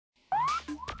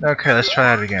Okay, let's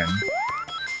try that again.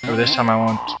 Oh, this time I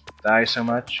won't die so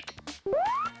much.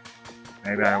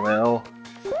 Maybe I will.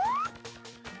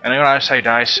 And when I say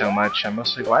die so much, I'm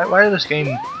mostly why this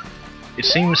game? It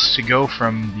seems to go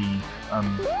from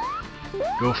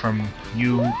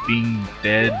you being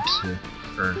dead to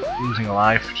or losing a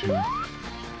life to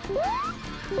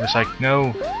there's like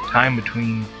no time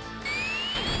between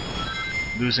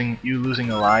losing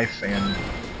a life and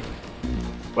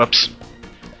whoops.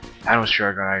 That was sure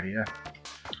a good idea.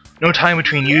 No time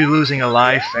between you losing a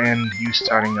life and you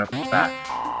starting up back.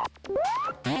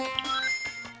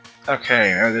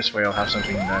 Okay, maybe this way I'll have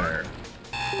something better.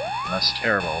 Less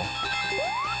terrible.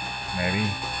 Maybe.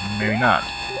 Maybe not.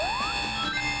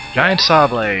 Giant saw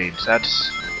blades.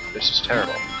 This is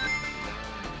terrible.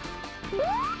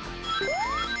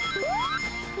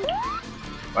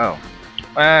 Whoa.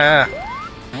 Ah!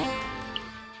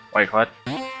 Wait, what?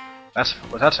 Was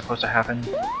that supposed to happen?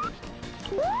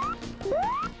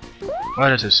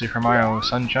 What is this, Super Mario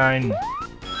Sunshine?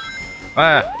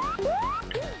 Ah!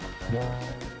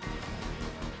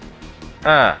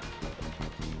 Ah!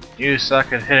 You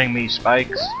suck at hitting me,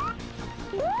 Spikes.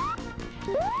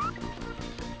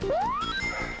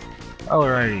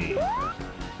 Alrighty.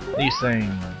 These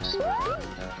things.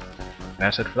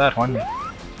 That's it for that one.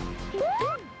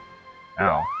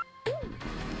 Ow.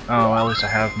 Oh, at least I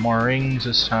have more rings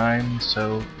this time,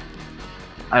 so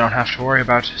I don't have to worry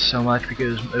about so much,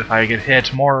 because if I get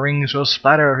hit, more rings will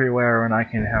splatter everywhere and I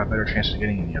can have a better chance of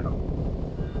getting any of them.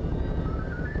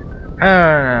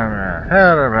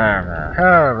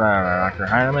 Dr.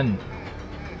 Heinemann.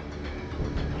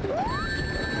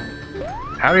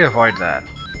 How do you avoid that?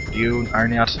 Are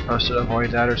you not supposed to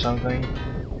avoid that or something?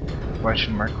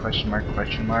 Question mark, question mark,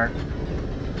 question mark.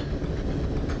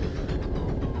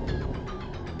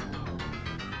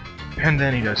 And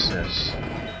then he does this.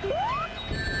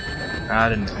 I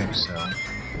didn't think so.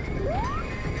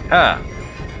 Ha!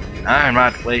 I'm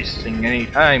not wasting any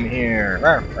time here.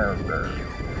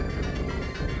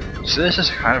 So this is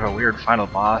kind of a weird final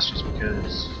boss just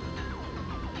because...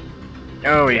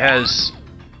 Oh, he has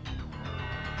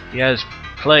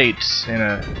plates in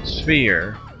a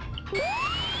sphere.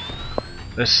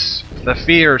 The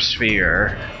fear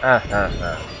sphere.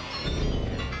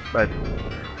 But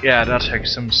yeah, that's like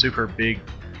some super big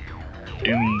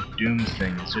doom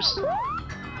thing. It's just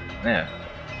yeah.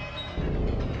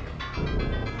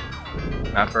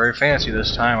 Not very fancy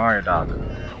this time, are you, Doc?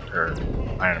 Or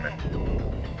Heinemann.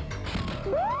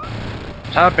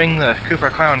 Stop being the Koopa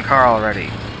Clown car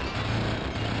already.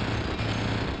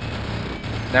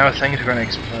 Now things are gonna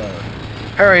explode.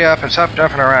 Hurry up and stop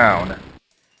jumping around.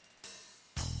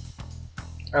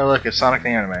 Oh look, it's Sonic the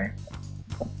Anime.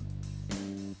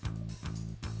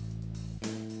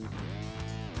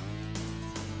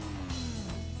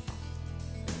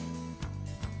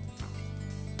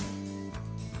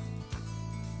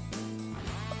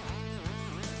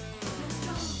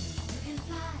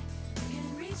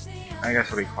 I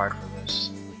guess I'll be quiet for this.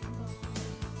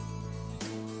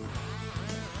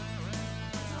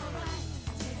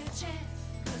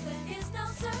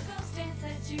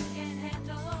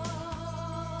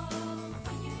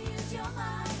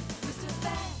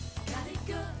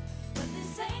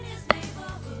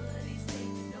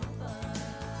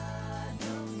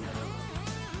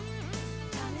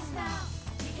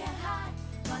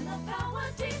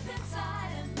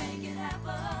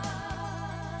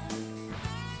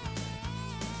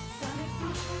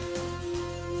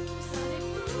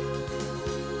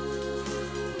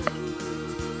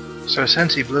 So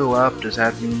since he blew up, does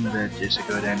that mean that it's a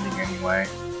good ending anyway?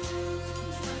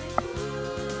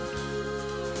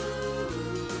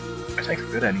 I think the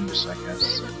good ending is, I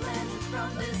guess,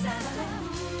 nothing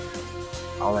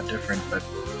all that different, but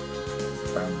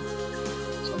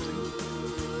something.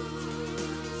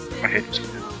 I hate this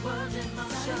game.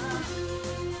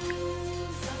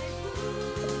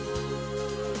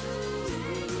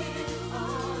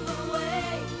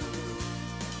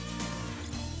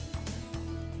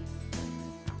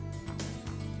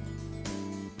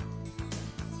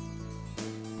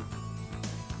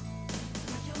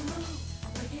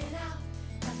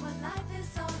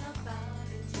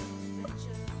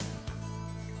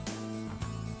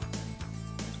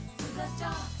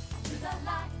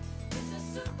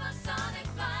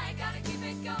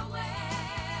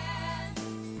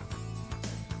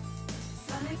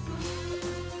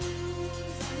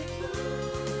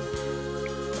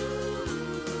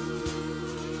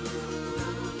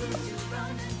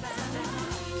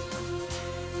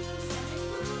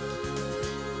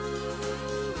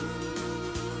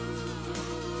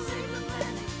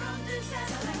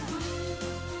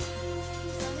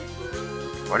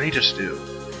 What did he just do?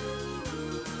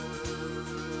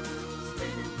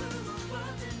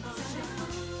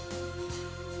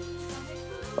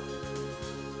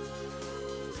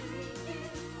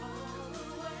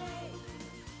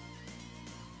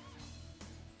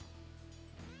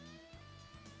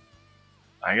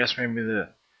 I guess maybe the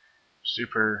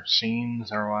super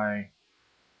scenes are why.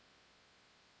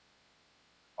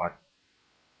 What?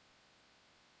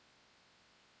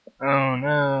 Oh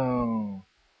no!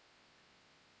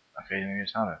 Okay, maybe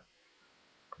it's not a.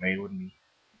 Maybe it wouldn't be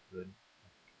good.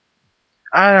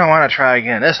 I don't want to try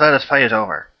again. This Let's Play is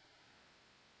over.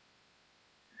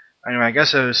 Anyway, I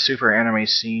guess those super anime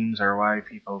scenes are why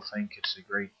people think it's a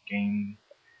great game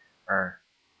or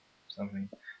something.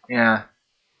 Yeah,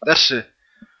 that's the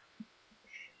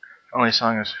only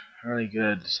song that's really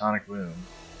good. Sonic Boom.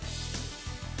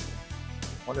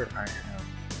 Wonder if I have.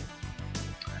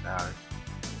 I doubt it.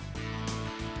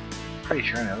 Pretty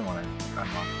sure the other one I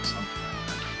unlocked something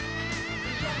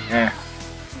like that.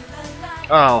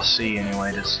 Oh, I'll see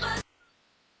anyway. Just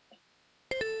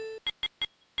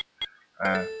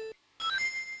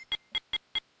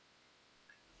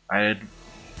I did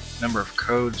number of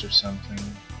codes or something.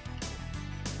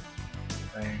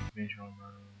 Visual mode.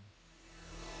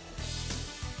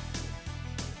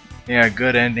 Yeah,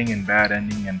 good ending and bad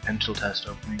ending and pencil test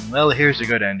opening. Well, here's a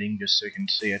good ending, just so you can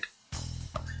see it.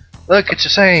 Look, it's the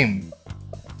same!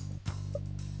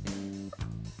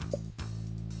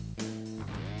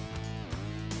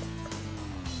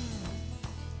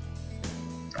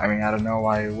 I mean, I don't know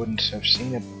why I wouldn't have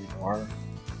seen it before.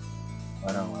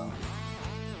 But oh well.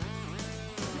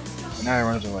 And now it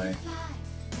runs away.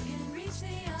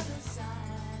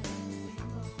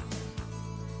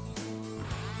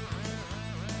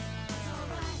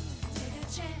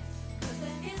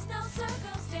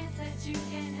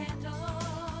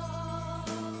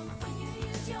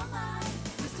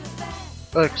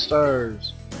 Look,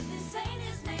 stars!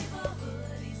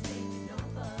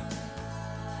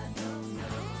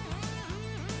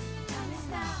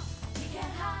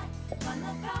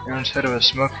 And instead of a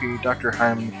smoky Dr.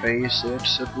 Hyman face,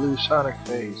 it's a blue Sonic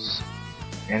face.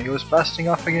 And he was blasting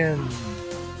off again.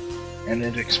 And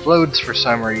it explodes for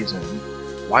some reason.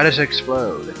 Why does it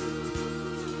explode?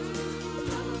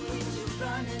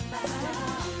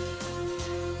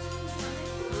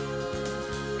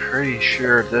 Pretty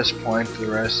sure at this point the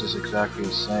rest is exactly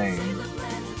the same.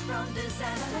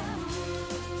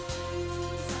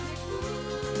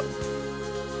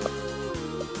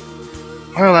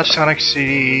 Well, that's Sonic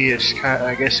CD. It's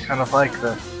I guess kind of like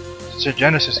the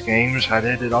Genesis games. I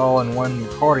did it all in one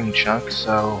recording chunk,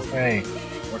 so hey,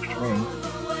 works for me.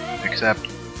 Except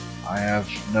I have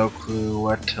no clue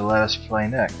what to let us play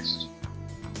next.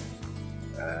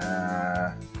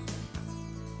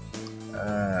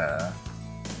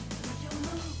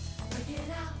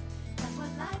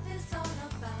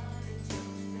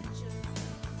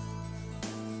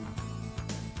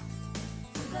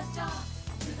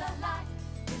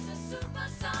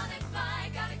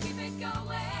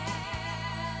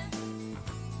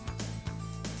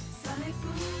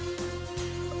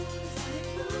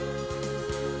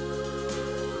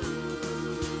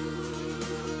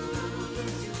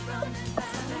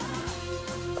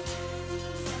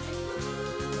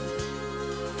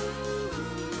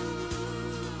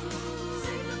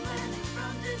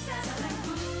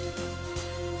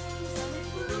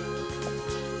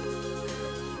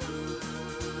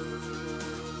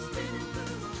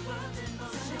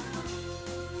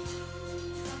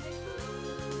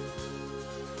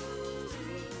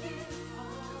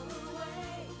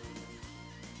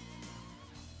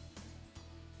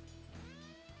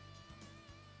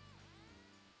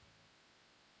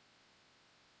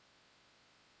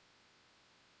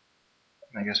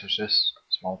 I guess there's this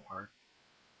small part.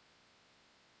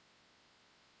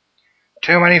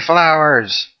 Too many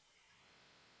flowers!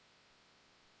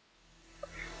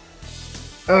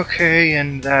 Okay,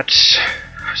 and that's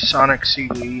Sonic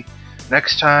CD.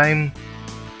 Next time,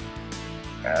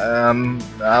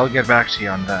 I'll get back to you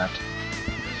on that.